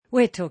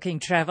We're talking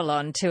travel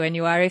on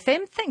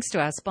 2NURFM, thanks to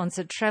our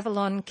sponsor Travel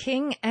on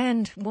King,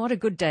 and what a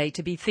good day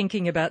to be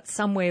thinking about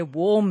somewhere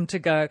warm to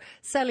go.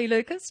 Sally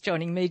Lucas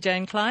joining me,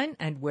 Jane Klein,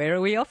 and where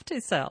are we off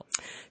to, Sal?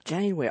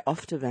 Jane, we're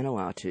off to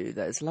Vanuatu,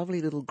 those lovely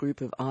little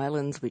group of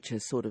islands which are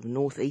sort of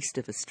northeast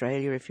of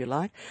Australia, if you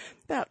like,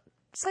 about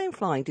same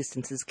flying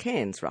distance as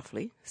Cairns,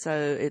 roughly.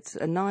 So it's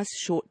a nice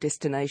short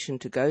destination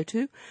to go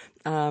to.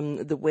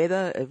 The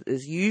weather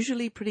is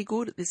usually pretty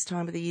good at this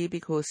time of the year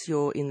because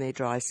you're in their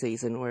dry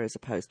season, whereas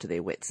opposed to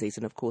their wet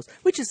season, of course,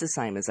 which is the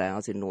same as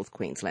ours in North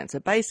Queensland. So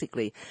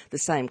basically the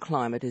same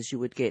climate as you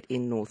would get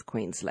in North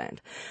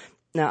Queensland.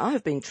 Now,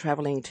 I've been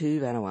travelling to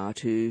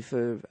Vanuatu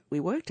for, we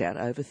worked out,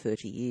 over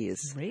 30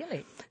 years.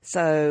 Really?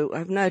 So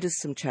I've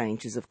noticed some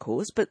changes, of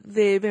course, but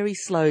they're very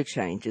slow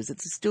changes.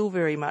 It's still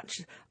very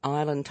much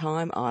island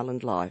time,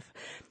 island life,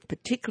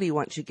 particularly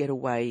once you get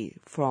away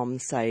from,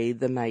 say,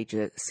 the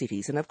major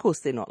cities. And, of course,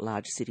 they're not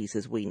large cities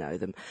as we know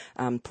them.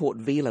 Port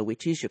Vila,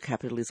 which is your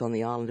capital, is on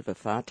the island of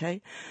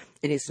Awhate.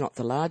 It is not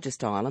the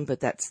largest island,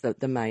 but that's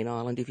the main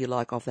island, if you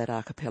like, of that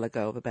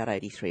archipelago of about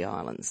 83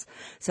 islands.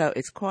 So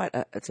it's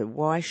it's a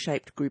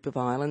Y-shaped group of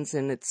islands,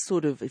 and it's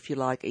sort of, if you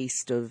like,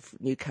 east of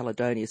New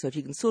Caledonia. So if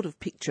you can sort of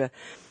picture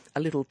a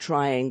little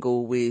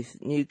triangle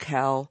with New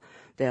Cal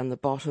down the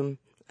bottom,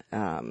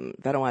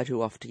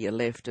 Vanuatu off to your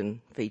left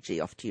and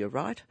Fiji off to your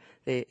right.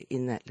 They're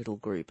in that little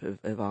group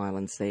of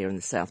islands there in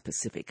the South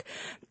Pacific.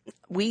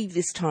 We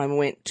this time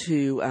went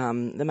to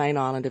the main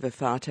island of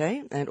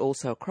Awhate and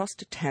also across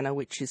to Tanna,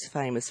 which is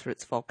famous for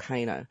its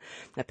volcano.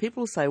 Now,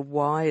 people say,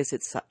 why is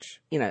it such,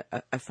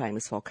 a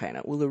famous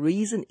volcano? Well, the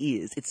reason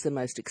is it's the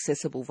most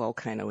accessible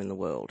volcano in the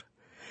world.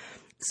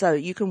 So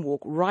you can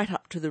walk right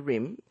up to the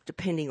rim,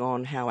 depending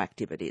on how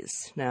active it is.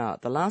 Now,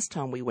 the last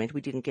time we went, we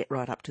didn't get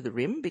right up to the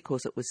rim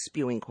because it was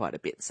spewing quite a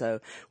bit,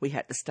 so we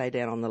had to stay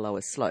down on the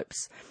lower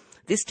slopes.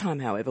 This time,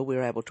 however, we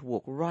were able to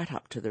walk right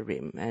up to the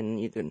rim, and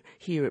you can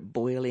hear it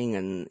boiling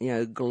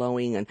and,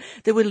 glowing, and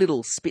there were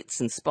little spits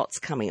and spots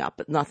coming up,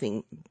 but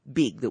nothing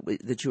big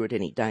that you were at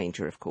any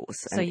danger, of course.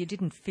 So you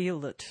didn't feel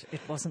that it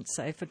wasn't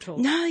safe at all?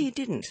 No, you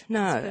didn't,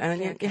 no.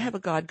 And you have a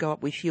guide go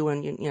up with you,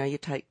 and, you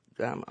take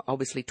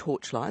obviously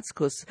torchlights,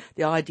 because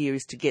the idea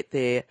is to get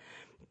there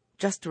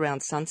just around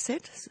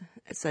sunset.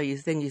 So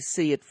then you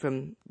see it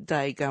from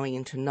day going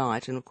into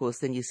night, and of course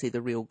then you see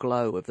the real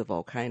glow of the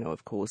volcano,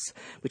 of course,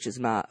 which is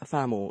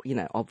far more,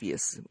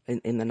 obvious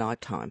in the night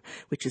time,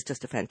 which is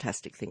just a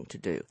fantastic thing to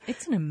do.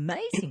 It's an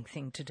amazing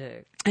thing to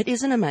do. It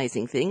is an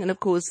amazing thing, and of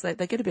course they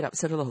get a bit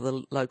upset, a lot of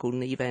the local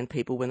Nivan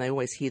people, when they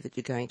always hear that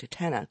you're going to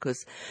Tanna,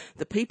 because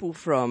the people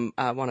from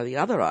one of the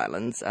other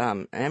islands,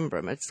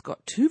 Ambrym, it's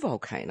got two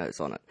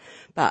volcanoes on it,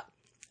 but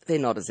they're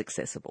not as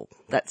accessible.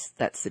 That's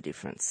the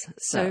difference.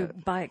 So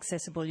by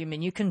accessible, you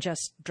mean you can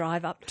just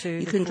drive up to...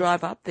 You can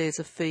drive up. There's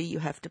a fee you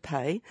have to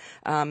pay.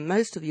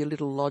 Most of your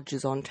little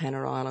lodges on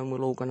Tanna Island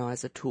will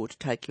organise a tour to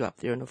take you up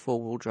there in a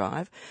four-wheel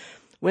drive.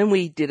 When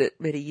we did it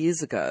many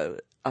years ago,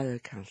 I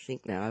can't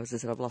think now, as I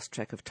said, I've lost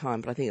track of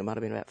time, but I think it might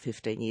have been about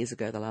 15 years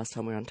ago, the last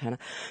time we were on Tanna.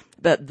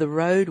 But the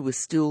road was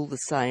still the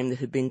same that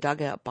had been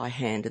dug out by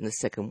hand in the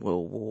Second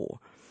World War.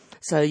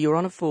 So you're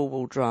on a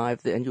four-wheel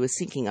drive and you were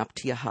sinking up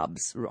to your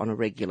hubs on a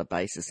regular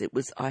basis.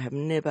 I have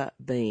never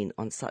been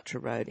on such a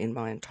road in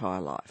my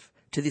entire life.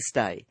 To this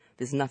day,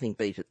 there's nothing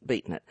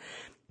beaten it.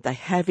 They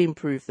have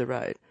improved the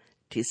road.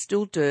 It is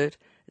still dirt.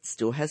 It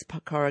still has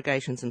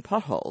corrugations and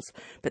potholes,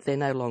 but they're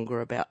no longer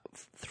about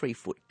 3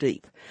 foot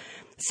deep.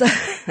 So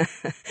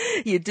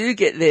you do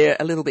get there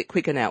a little bit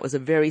quicker now. It was a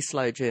very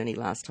slow journey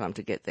last time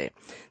to get there.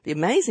 The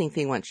amazing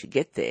thing once you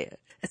get there,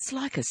 it's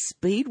like a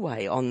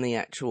speedway on the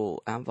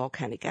actual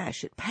volcanic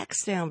ash. It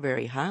packs down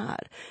very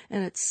hard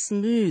and it's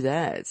smooth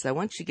as. So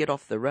once you get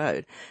off the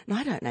road, and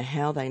I don't know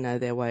how they know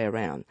their way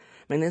around.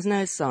 I mean, there's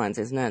no signs,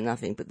 there's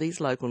nothing, but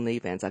these local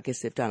Nivans, I guess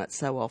they've done it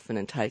so often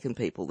and taken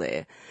people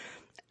there.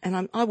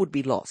 And I would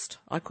be lost.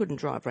 I couldn't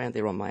drive around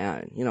there on my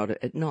own,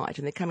 at night.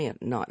 And they're coming out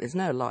at night. There's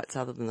no lights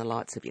other than the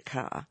lights of your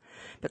car.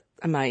 But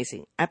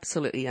amazing.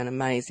 Absolutely an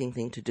amazing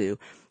thing to do.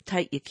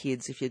 Take your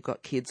kids if you've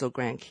got kids or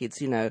grandkids.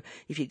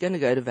 If you're going to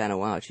go to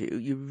Vanuatu,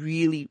 you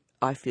really,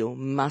 I feel,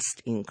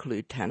 must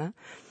include Tanna.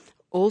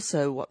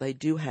 Also, what they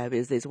do have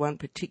is there's one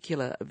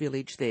particular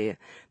village there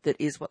that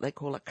is what they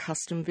call a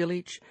custom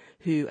village,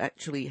 who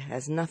actually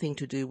has nothing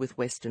to do with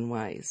Western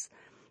ways.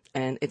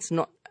 And it's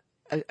not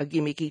a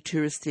gimmicky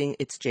tourist thing,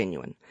 it's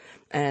genuine.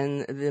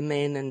 And the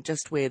men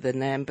just wear the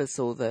nambus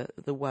or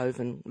the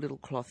woven little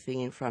cloth thing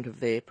in front of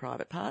their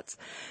private parts,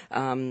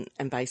 and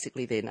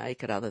basically they're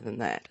naked other than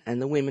that. And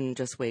the women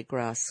just wear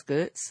grass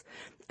skirts,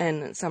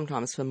 and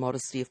sometimes for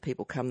modesty, if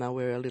people come, they'll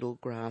wear a little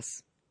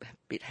grass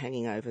bit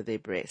hanging over their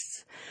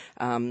breasts.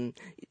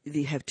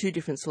 You have two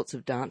different sorts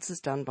of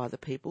dances done by the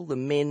people. The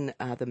men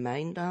are the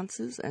main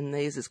dancers, and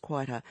theirs is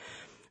quite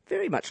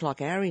very much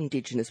like our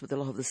Indigenous, with a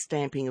lot of the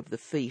stamping of the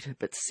feet,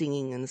 but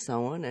singing and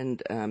so on.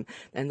 And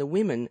the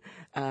women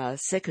are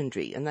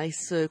secondary, and they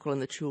circle,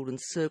 and the children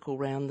circle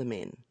round the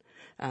men.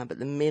 But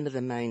the men are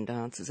the main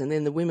dancers. And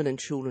then the women and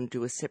children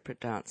do a separate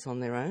dance on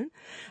their own.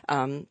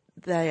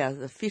 They are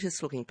the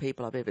fittest looking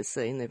people I've ever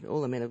seen.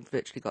 All the men have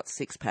virtually got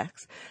six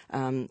packs.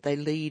 They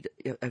lead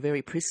a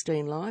very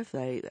pristine life.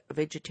 They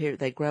vegetarian.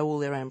 They grow all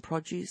their own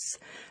produce.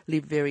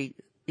 Live very,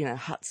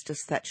 huts,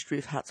 just thatched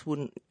roof huts,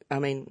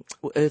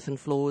 earthen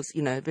floors.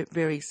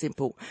 Very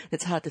simple.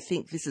 It's hard to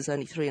think this is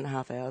only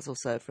 3.5 hours or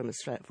so from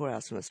Australia, 4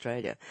 hours from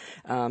Australia.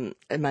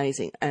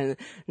 Amazing, and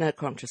no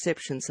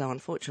contraception. So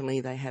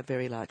unfortunately, they have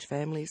very large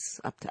families,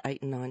 up to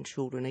 8 and 9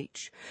 children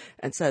each,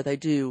 and so they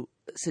do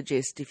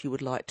suggest if you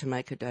would like to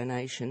make a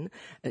donation,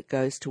 it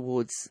goes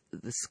towards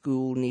the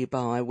school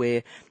nearby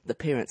where the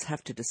parents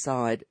have to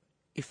decide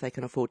if they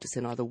can afford to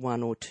send either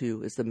one or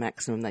two as the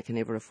maximum they can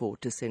ever afford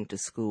to send to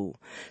school.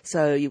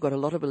 So you've got a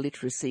lot of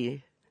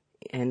illiteracy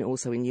and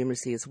also in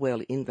numeracy as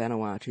well in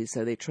Vanuatu,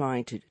 so they're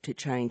trying to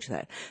change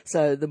that.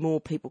 So the more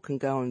people can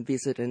go and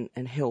visit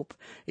and help,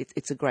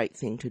 it's a great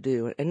thing to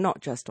do. And not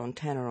just on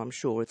Tanna, I'm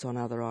sure, it's on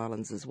other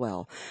islands as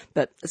well.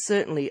 But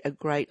certainly a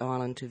great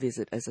island to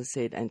visit, as I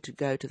said, and to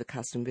go to the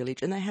custom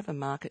village. And they have a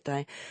market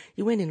day.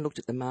 You went and looked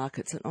at the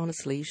markets, and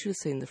honestly, you should have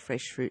seen the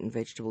fresh fruit and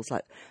vegetables,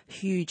 like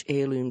huge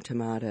heirloom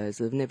tomatoes.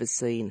 I've never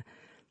seen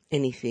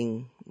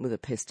anything with a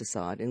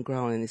pesticide and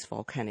grown in this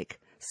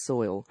volcanic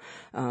soil.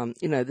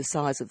 The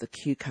size of the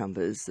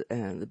cucumbers,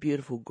 the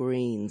beautiful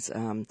greens,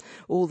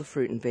 all the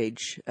fruit and veg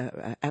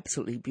are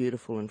absolutely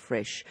beautiful and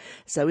fresh.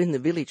 So in the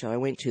village I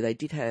went to, they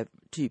did have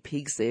 2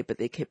 pigs there, but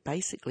they're kept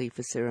basically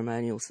for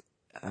ceremonial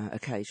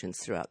occasions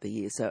throughout the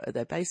year. So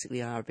they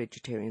basically are a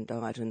vegetarian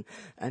diet and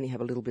only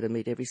have a little bit of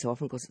meat every so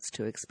often because it's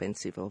too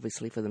expensive,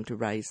 obviously, for them to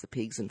raise the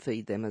pigs and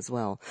feed them as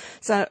well.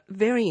 So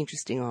very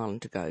interesting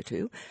island to go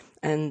to.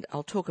 And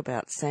I'll talk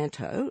about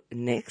Santo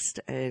next,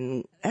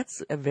 and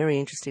that's a very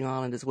interesting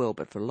island as well,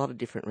 but for a lot of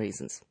different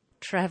reasons.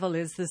 Travel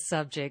is the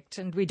subject,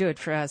 and we do it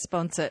for our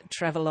sponsor,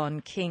 Travel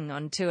on King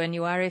on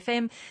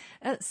 2NURFM.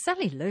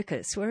 Sally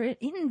Lucas, we're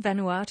in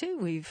Vanuatu.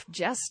 We've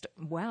just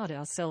wowed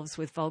ourselves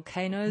with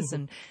volcanoes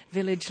and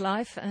village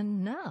life,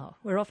 and now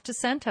we're off to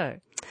Santo.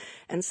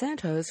 And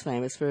Santo is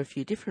famous for a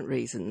few different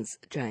reasons,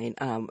 Jane.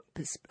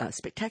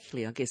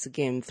 Spectacularly, I guess,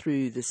 again,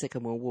 through the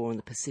Second World War in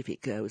the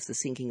Pacific was the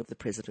sinking of the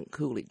President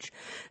Coolidge,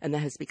 and that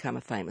has become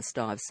a famous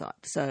dive site.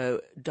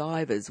 So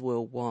divers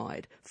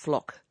worldwide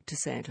flock to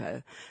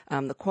Santo.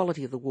 The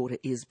quality of the water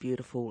is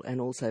beautiful,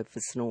 and also for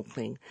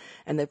snorkeling.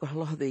 And they've got a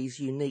lot of these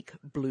unique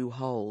blue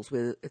holes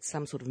where it's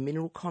some sort of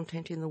mineral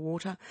content in the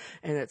water,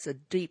 and it's a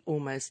deep,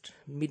 almost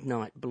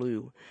midnight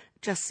blue.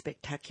 Just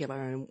spectacular.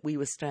 And we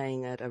were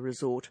staying at a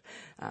resort,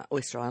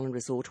 Oyster Island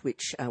Resort,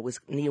 which was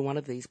near one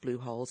of these blue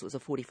holes. It was a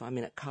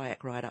 45-minute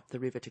kayak ride up the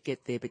river to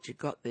get there, but you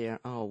got there,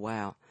 oh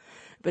wow.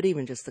 But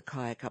even just the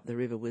kayak up the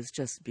river was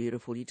just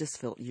beautiful. You just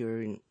felt you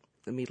were in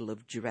the middle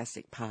of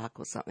Jurassic Park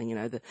or something,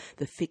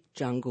 the thick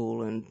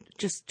jungle, and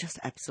just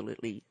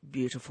absolutely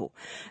beautiful.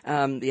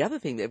 The other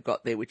thing they've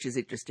got there, which is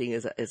interesting,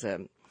 is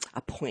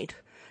a point,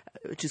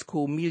 which is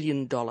called $1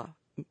 Million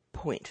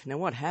Point. Now,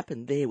 what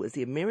happened there was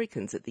the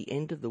Americans at the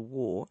end of the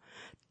war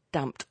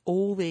dumped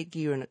all their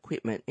gear and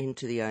equipment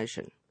into the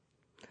ocean.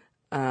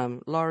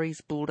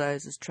 Lorries,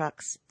 bulldozers,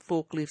 trucks,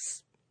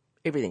 forklifts,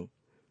 everything,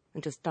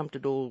 and just dumped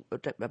it all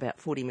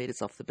about 40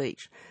 metres off the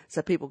beach.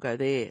 So people go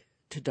there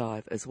to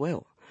dive as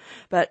well.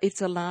 But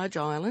it's a large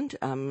island.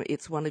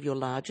 It's one of your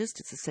largest.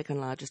 It's the second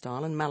largest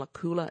island.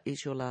 Malakula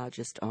is your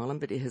largest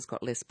island, but it has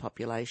got less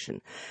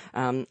population.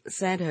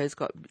 Santo's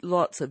got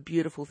lots of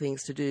beautiful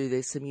things to do.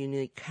 There's some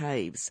unique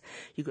caves.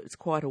 It's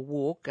quite a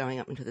walk going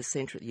up into the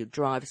centre. You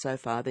drive so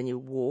far, then you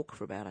walk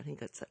for about, I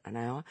think it's an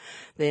hour.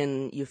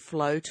 Then you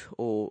float,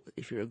 or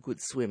if you're a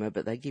good swimmer,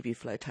 but they give you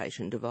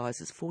flotation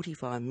devices,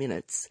 45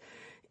 minutes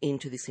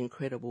into this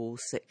incredible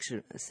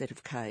set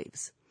of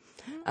caves.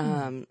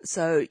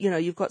 So,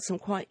 you've got some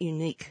quite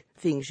unique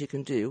things you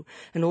can do.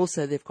 And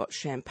also they've got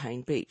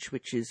Champagne Beach,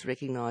 which is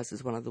recognised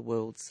as one of the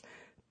world's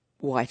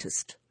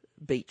whitest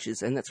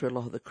beaches. And that's where a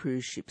lot of the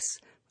cruise ships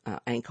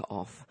anchor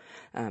off.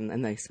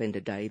 And they spend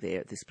a day there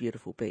at this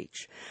beautiful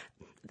beach.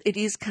 It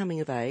is coming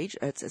of age.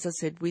 As I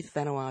said, with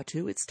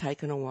Vanuatu, it's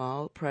taken a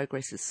while.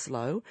 Progress is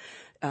slow.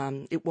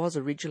 It was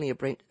originally a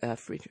British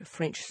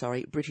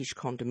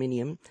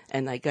condominium,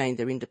 and they gained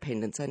their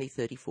independence only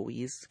 34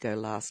 years ago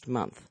last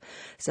month.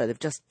 So they've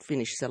just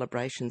finished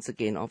celebrations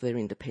again of their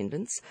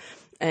independence.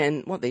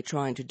 And what they're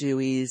trying to do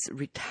is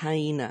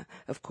retain,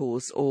 of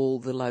course, all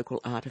the local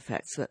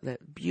artefacts,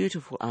 that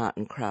beautiful art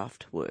and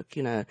craft work,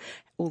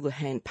 all the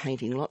hand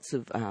painting, lots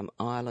of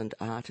island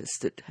artists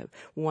that have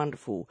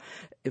wonderful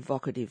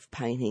evocative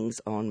paintings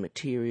on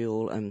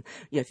material and,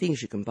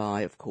 things you can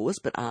buy, of course,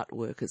 but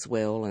artwork as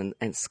well, and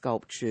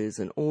sculptures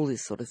and all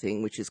this sort of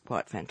thing, which is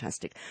quite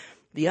fantastic.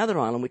 The other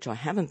island, which I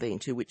haven't been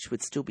to, which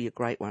would still be a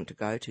great one to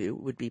go to,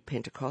 would be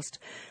Pentecost,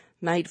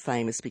 made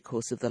famous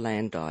because of the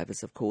land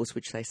divers, of course,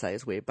 which they say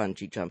is where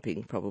bungee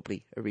jumping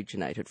probably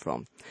originated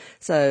from.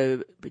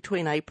 So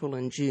between April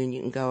and June,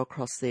 you can go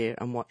across there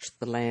and watch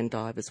the land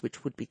divers,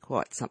 which would be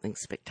quite something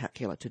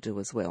spectacular to do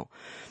as well.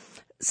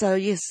 So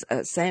yes,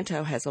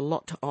 Santo has a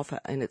lot to offer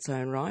in its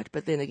own right,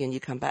 but then again you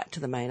come back to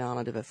the main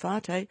island of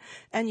Efate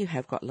and you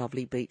have got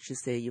lovely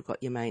beaches there, you've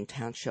got your main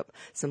township,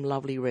 some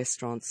lovely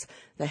restaurants.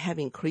 They have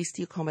increased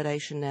the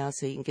accommodation now,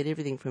 so you can get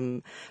everything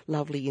from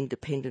lovely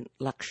independent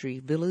luxury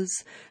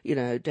villas,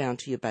 down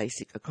to your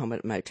basic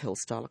motel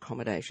style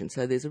accommodation.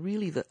 So there's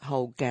really the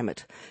whole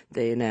gamut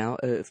there now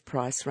of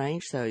price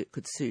range, so it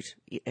could suit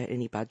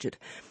any budget.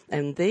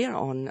 And there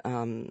on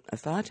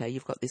Efate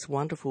you've got this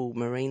wonderful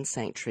marine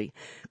sanctuary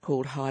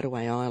called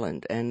Hideaway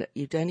Island, and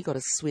you've only got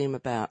to swim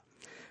about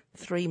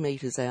 3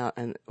 metres out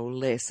or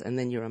less, and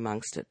then you're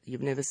amongst it.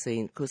 You've never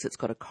seen, because it's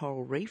got a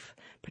coral reef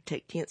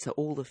protecting it, so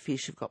all the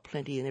fish have got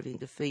plenty and everything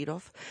to feed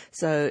off.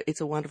 So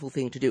it's a wonderful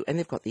thing to do. And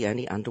they've got the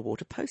only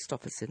underwater post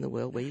office in the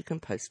world where you can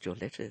post your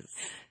letters.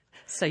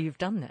 So you've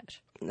done that?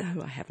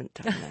 No, I haven't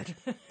done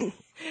that.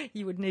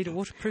 You would need a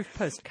waterproof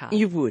postcard.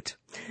 You would.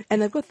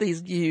 And they've got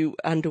these new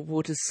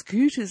underwater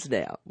scooters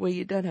now where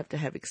you don't have to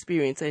have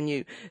experience, and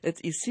you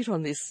sit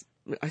on this.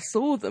 I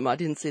saw them. I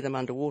didn't see them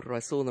underwater. I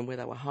saw them where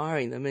they were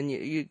hiring them, and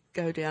you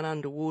go down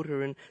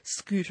underwater and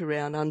scoot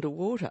around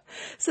underwater.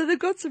 So they've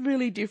got some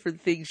really different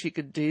things you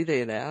can do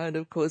there now. And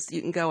of course, you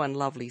can go on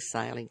lovely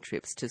sailing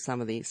trips to some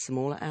of the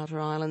smaller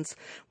outer islands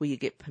where you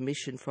get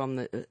permission from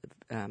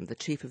the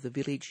chief of the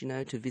village,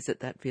 to visit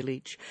that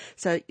village.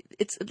 So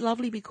it's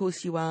lovely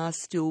because you are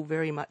still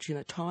very much in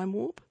a time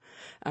warp.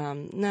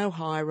 No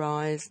high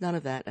rise, none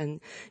of that. And,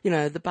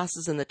 the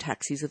buses and the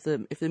taxis, if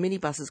the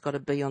minibus has got a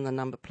B on the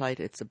number plate,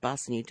 it's a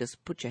bus, and you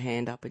just put your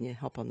hand up and you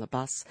hop on the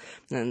bus,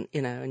 and,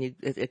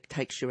 it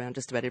takes you around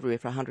just about everywhere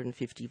for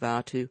 150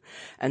 Vatu.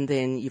 And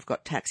then you've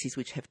got taxis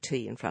which have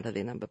T in front of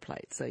their number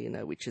plate, so you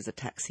know which is a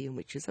taxi and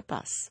which is a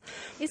bus.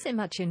 Is there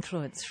much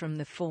influence from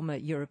the former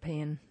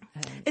European?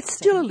 It's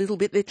still a little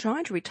bit. They're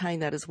trying to retain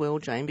that as well,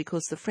 Jane,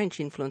 because the French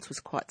influence was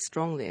quite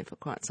strong there for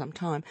quite some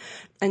time.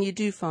 And you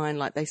do find,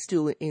 like, they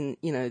still, in,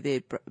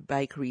 their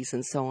bakeries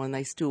and so on,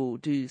 they still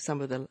do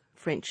some of the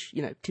French,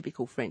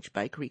 typical French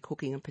bakery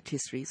cooking and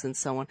patisseries and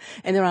so on.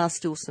 And there are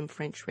still some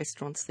French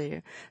restaurants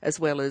there, as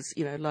well as,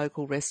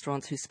 local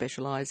restaurants who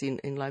specialise in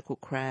local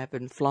crab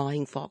and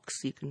flying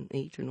fox you can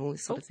eat and all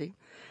this sort of thing.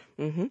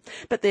 Mm-hmm.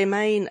 But their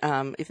main,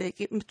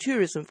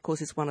 tourism, of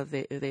course, is one of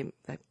their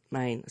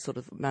main sort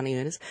of money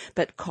earners.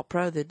 But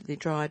Copro, the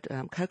dried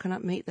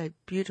coconut meat, they're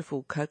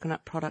beautiful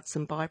coconut products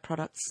and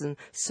byproducts and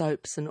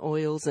soaps and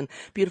oils and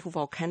beautiful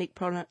volcanic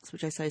products,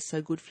 which they say is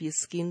so good for your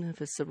skin,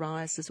 for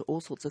psoriasis, all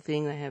sorts of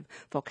things. They have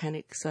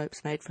volcanic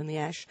soaps made from the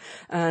ash.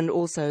 And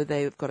also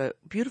they've got a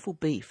beautiful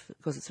beef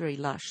because it's very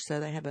lush. So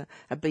they have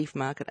a beef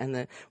market,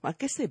 and I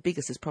guess their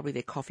biggest is probably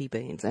their coffee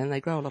beans, and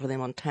they grow a lot of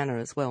them on Tanna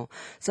as well.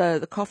 So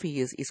the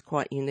coffee is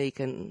quite unique,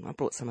 and I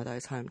brought some of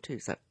those home too.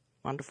 So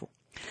wonderful.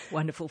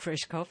 Wonderful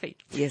fresh coffee.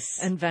 Yes.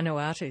 And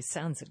Vanuatu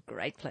sounds a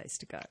great place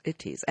to go.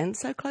 It is, and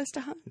so close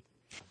to home.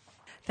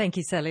 Thank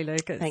you, Sally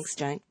Lucas. Thanks,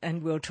 Jane.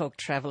 And we'll talk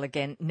travel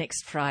again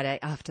next Friday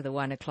after the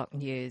 1 o'clock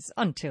news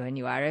on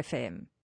 2NURFM.